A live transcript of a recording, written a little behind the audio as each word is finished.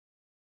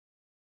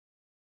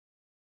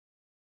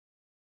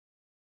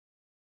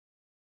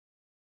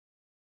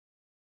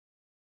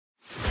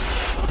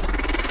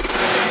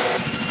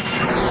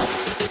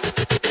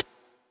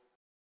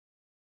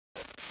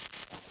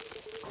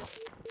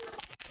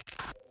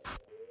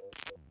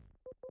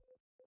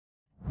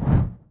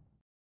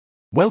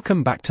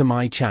Welcome back to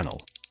my channel.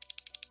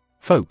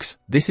 Folks,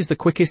 this is the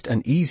quickest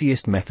and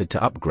easiest method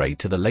to upgrade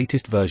to the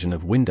latest version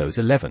of Windows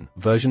 11,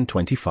 version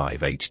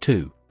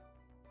 25H2.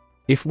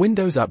 If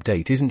Windows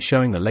Update isn't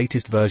showing the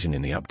latest version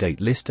in the update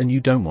list and you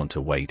don't want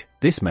to wait,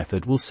 this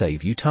method will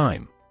save you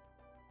time.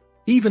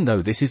 Even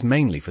though this is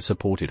mainly for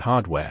supported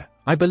hardware,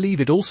 I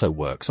believe it also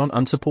works on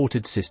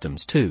unsupported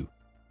systems too.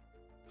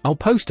 I'll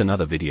post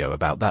another video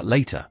about that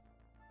later.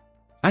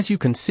 As you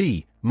can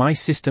see, my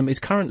system is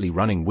currently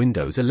running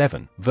Windows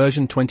 11,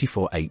 version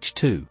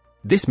 24H2.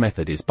 This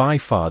method is by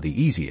far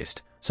the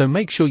easiest, so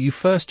make sure you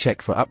first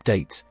check for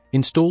updates,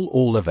 install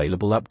all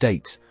available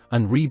updates,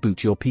 and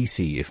reboot your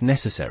PC if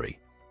necessary.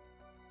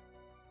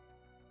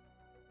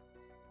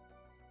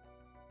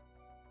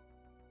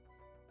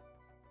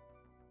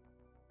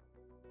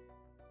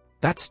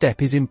 That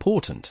step is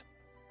important.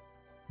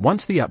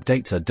 Once the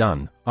updates are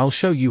done, I'll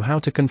show you how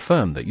to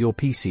confirm that your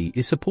PC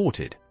is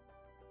supported.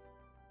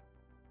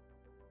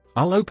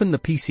 I'll open the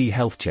PC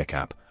Health Check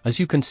app, as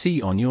you can see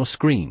on your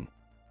screen.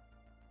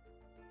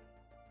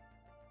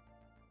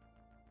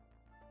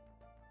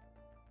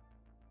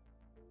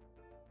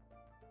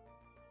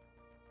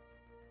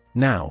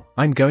 Now,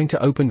 I'm going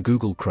to open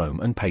Google Chrome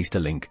and paste a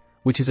link,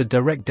 which is a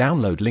direct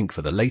download link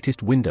for the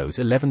latest Windows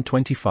 11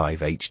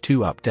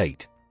 25H2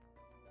 update.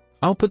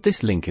 I'll put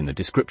this link in the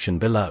description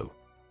below.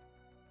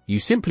 You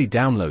simply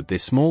download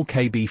this small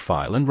KB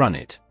file and run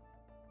it.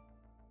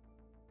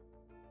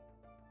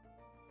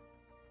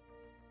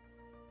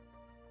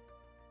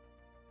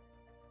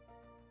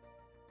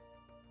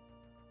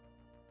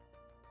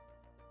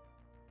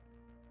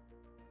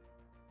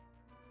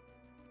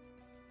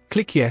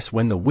 Click Yes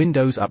when the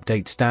Windows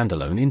Update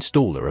standalone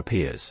installer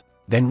appears.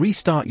 Then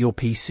restart your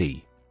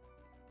PC.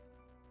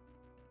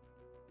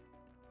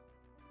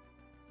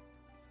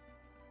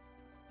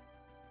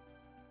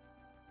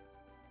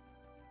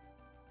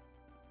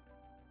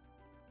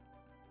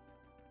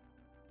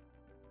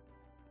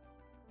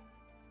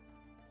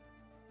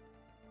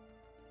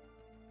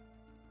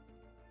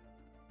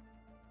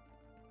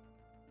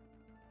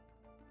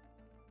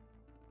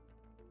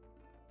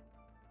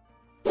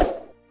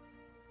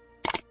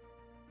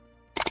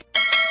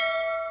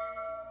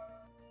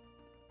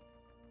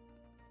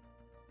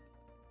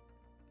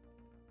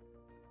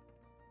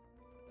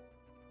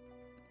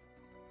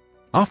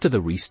 After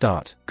the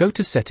restart, go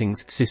to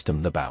Settings,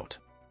 System Layout.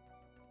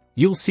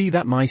 You'll see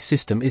that my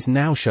system is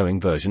now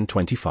showing version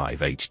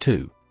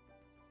 25H2.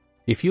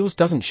 If yours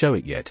doesn't show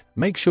it yet,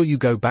 make sure you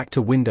go back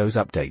to Windows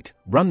Update,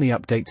 run the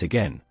updates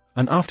again,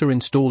 and after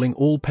installing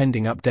all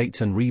pending updates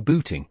and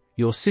rebooting,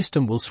 your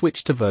system will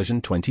switch to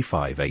version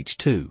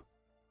 25H2.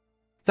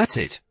 That's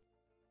it.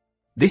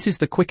 This is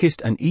the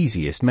quickest and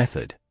easiest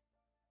method.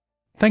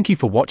 Thank you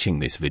for watching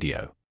this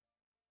video.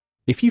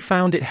 If you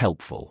found it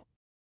helpful,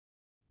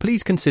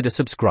 please consider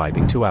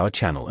subscribing to our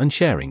channel and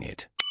sharing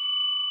it.